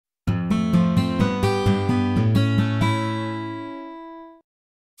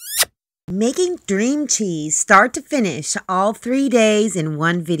Making dream cheese start to finish, all 3 days in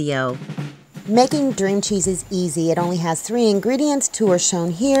one video. Making dream cheese is easy. It only has 3 ingredients. 2 are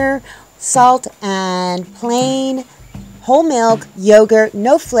shown here: salt and plain whole milk, yogurt,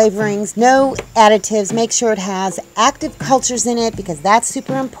 no flavorings, no additives. Make sure it has active cultures in it because that's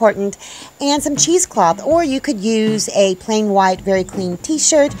super important, and some cheesecloth, or you could use a plain white, very clean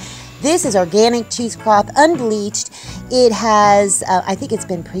t-shirt. This is organic cheesecloth, unbleached. It has, I think it's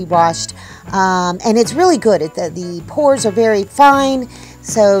been pre-washed, and it's really good. The pores are very fine,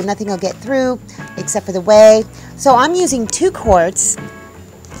 so nothing will get through except for the whey. So I'm using 2 quarts,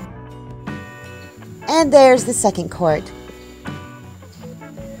 and there's the second quart.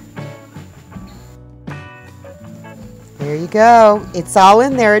 There you go. It's all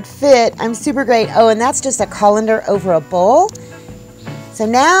in there. It fit. I'm super great. Oh, and that's just a colander over a bowl. So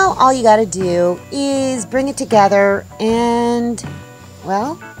now all you got to do is bring it together and,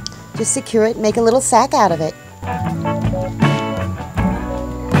 well, just secure it, make a little sack out of it.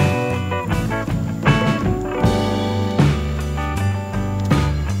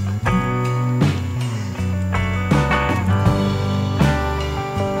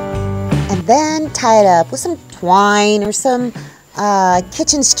 And then tie it up with some twine or some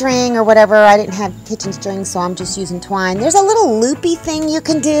kitchen string or whatever. I didn't have kitchen string, so I'm just using twine. There's a little loopy thing you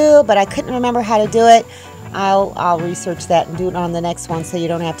can do, but I couldn't remember how to do it. I'll research that and do it on the next one, so you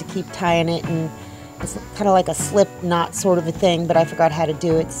don't have to keep tying it. And it's kind of like a slip knot sort of a thing, but I forgot how to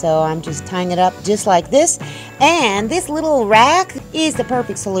do it, so I'm just tying it up just like this. And this little rack is the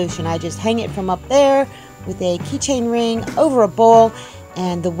perfect solution. I just hang it from up there with a keychain ring over a bowl,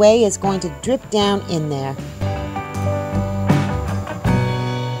 and the whey is going to drip down in there.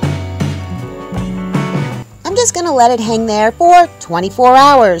 I'm just going to let it hang there for 24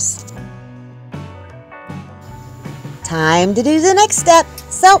 hours. Time to do the next step.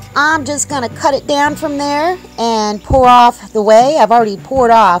 So I'm just going to cut it down from there and pour off the whey. I've already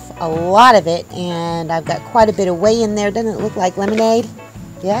poured off a lot of it, and I've got quite a bit of whey in there. Doesn't it look like lemonade?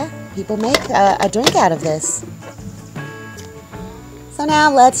 Yeah, people make a drink out of this. So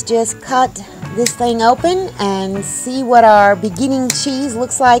now let's just cut this thing open and see what our beginning cheese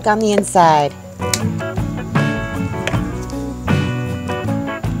looks like on the inside.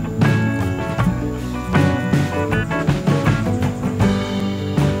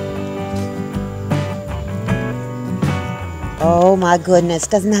 Oh my goodness,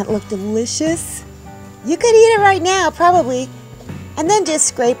 doesn't that look delicious? You could eat it right now, probably. And then just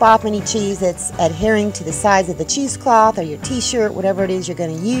scrape off any cheese that's adhering to the sides of the cheesecloth or your t-shirt, whatever it is you're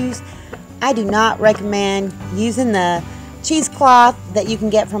going to use. I do not recommend using the cheesecloth that you can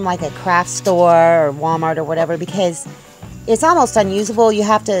get from like a craft store or Walmart or whatever, because it's almost unusable. You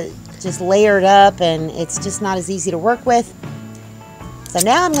have to just layer it up, and it's just not as easy to work with. So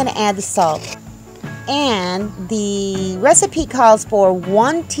now I'm going to add the salt. And the recipe calls for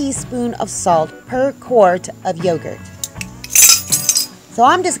 1 teaspoon of salt per quart of yogurt. So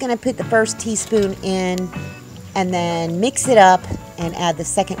I'm just going to put the first teaspoon in and then mix it up and add the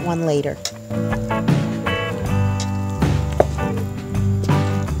second one later.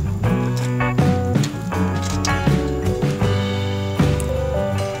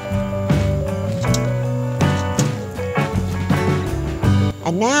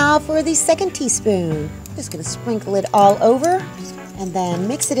 And now for the second teaspoon. Just going to sprinkle it all over and then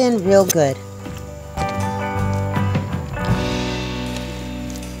mix it in real good.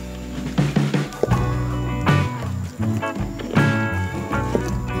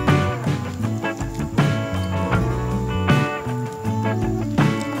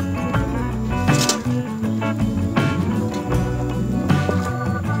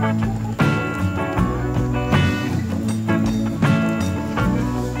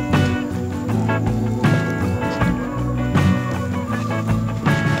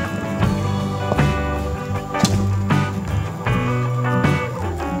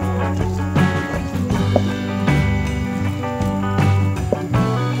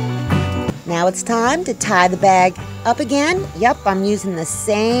 Now it's time to tie the bag up again. Yep, I'm using the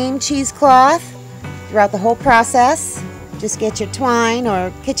same cheesecloth throughout the whole process. Just get your twine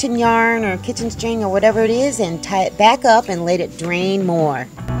or kitchen yarn or kitchen string or whatever it is and tie it back up and let it drain more.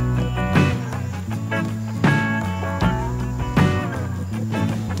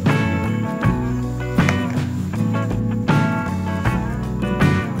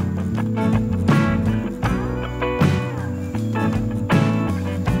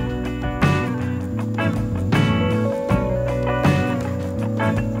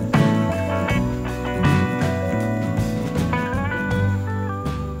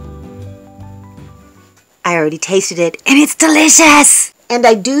 I already tasted it, and it's delicious! And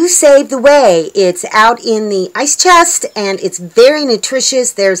I do save the whey. It's out in the ice chest and it's very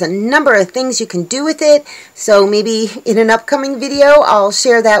nutritious. There's a number of things you can do with it. So maybe in an upcoming video, I'll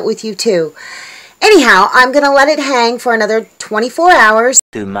share that with you too. Anyhow, I'm going to let it hang for another 24 hours.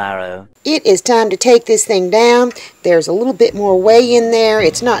 Tomorrow. It is time to take this thing down. There's a little bit more whey in there.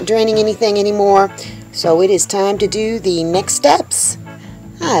 It's not draining anything anymore. So it is time to do the next steps.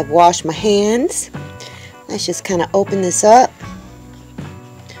 I've washed my hands. Let's just kind of open this up.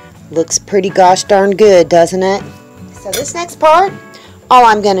 Looks pretty gosh darn good, doesn't it? So this next part, all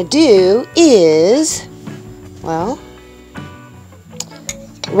I'm going to do is, well,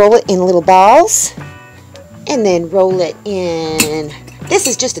 roll it in little balls and then roll it in. This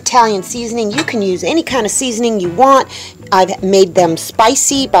is just Italian seasoning. You can use any kind of seasoning you want. I've made them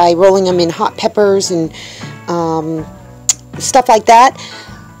spicy by rolling them in hot peppers and stuff like that.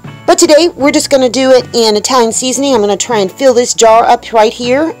 But today we're just going to do it in Italian seasoning. I'm going to try and fill this jar up right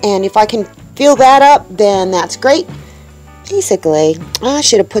here, and if I can fill that up, then that's great. Basically, I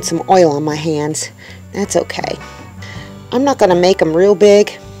should have put some oil on my hands. That's okay. I'm not going to make them real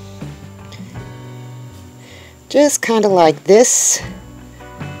big. Just kind of like this.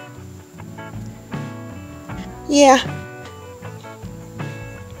 Yeah.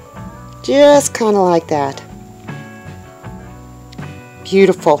 Just kind of like that.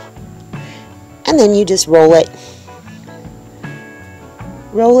 Beautiful. And then you just roll it.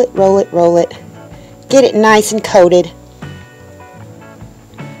 Roll it, roll it, roll it. Get it nice and coated.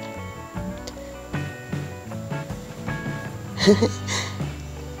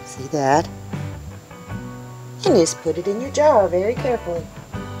 See that? And just put it in your jar very carefully.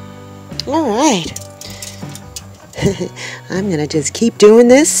 Alright. I'm going to just keep doing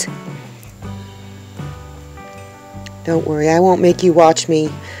this. Don't worry, I won't make you watch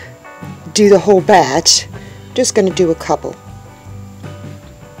me do the whole batch. Just going to do a couple.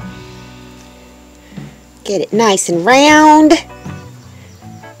 Get it nice and round.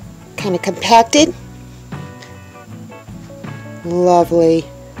 Kind of compacted. Lovely.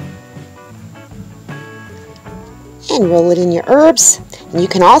 And roll it in your herbs. And you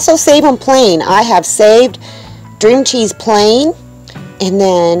can also save them plain. I have saved dream cheese plain, and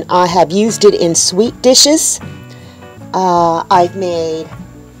then I have used it in sweet dishes. I've made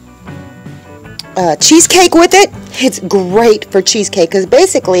cheesecake with it. It's great for cheesecake because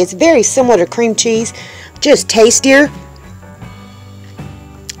basically it's very similar to cream cheese, just tastier.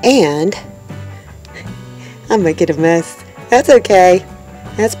 And I'm making a mess. That's okay.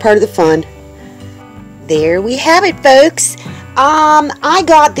 That's part of the fun. There we have it, folks. I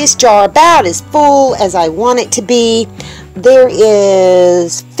got this jar about as full as I want it to be. There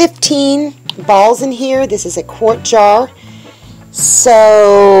is 15 balls in here. This is a quart jar.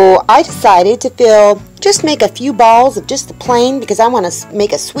 So I decided to just make a few balls of just the plain because I want to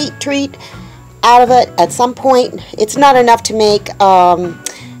make a sweet treat out of it at some point. It's not enough to make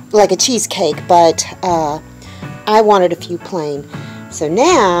like a cheesecake, but I wanted a few plain. So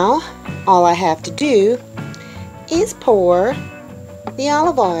now all I have to do is pour the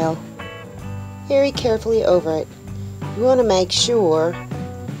olive oil very carefully over it. You want to make sure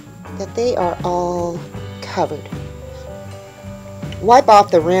that they are all covered. Wipe off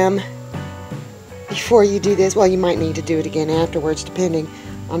the rim before you do this. Well, you might need to do it again afterwards depending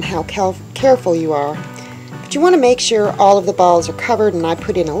on how careful you are. But you want to make sure all of the balls are covered, and I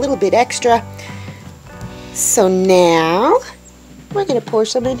put in a little bit extra. So now we're going to pour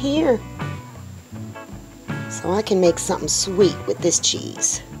some in here so I can make something sweet with this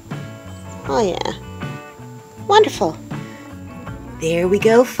cheese. Oh yeah, wonderful. There we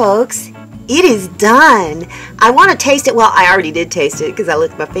go, folks. It is done. I want to taste it. Well, I already did taste it because I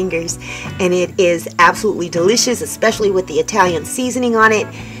licked my fingers, and it is absolutely delicious, especially with the Italian seasoning on it.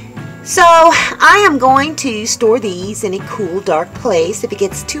 So I am going to store these in a cool, dark place. If it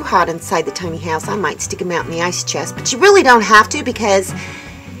gets too hot inside the tiny house, I might stick them out in the ice chest, but you really don't have to because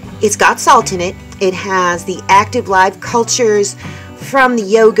it's got salt in it. It has the active live cultures from the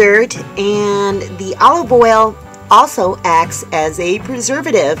yogurt, and the olive oil also acts as a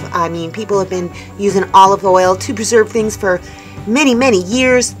preservative. I mean, people have been using olive oil to preserve things for many, many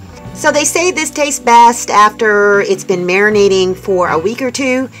years. So they say this tastes best after it's been marinating for a week or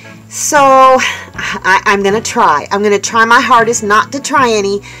two. So I'm going to try. I'm going to try my hardest not to try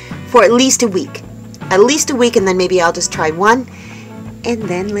any for at least a week. At least a week, and then maybe I'll just try one and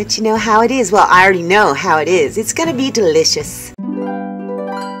then let you know how it is. Well, I already know how it is. It's going to be delicious.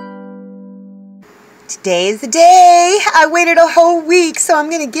 Today is the day. I waited a whole week, so I'm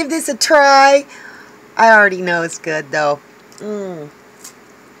going to give this a try. I already know it's good, though.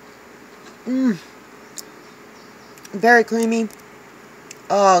 Very creamy.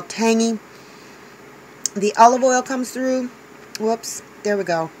 Oh, tangy. The olive oil comes through. Whoops. There we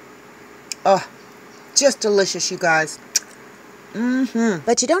go. Oh, just delicious, you guys.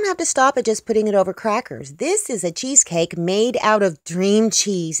 But you don't have to stop at just putting it over crackers. This is a cheesecake made out of dream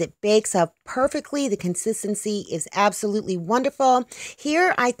cheese. It bakes up perfectly. The consistency is absolutely wonderful.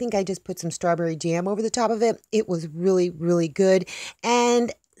 Here, I think I just put some strawberry jam over the top of it. It was really, really good.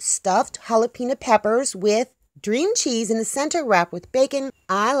 And stuffed jalapeno peppers with dream cheese in the center, wrapped with bacon.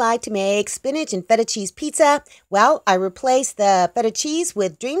 I like to make spinach and feta cheese pizza. Well, I replaced the feta cheese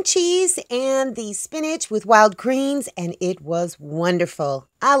with dream cheese and the spinach with wild greens, and it was wonderful.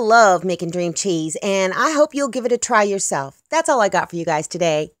 I love making dream cheese, and I hope you'll give it a try yourself. That's all I got for you guys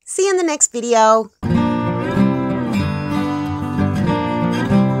today. See you in the next video.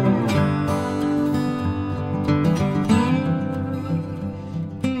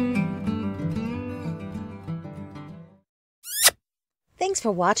 Thanks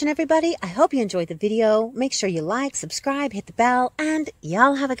for watching, everybody. I hope you enjoyed the video. Make sure you like, subscribe, hit the bell, and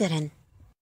y'all have a good one.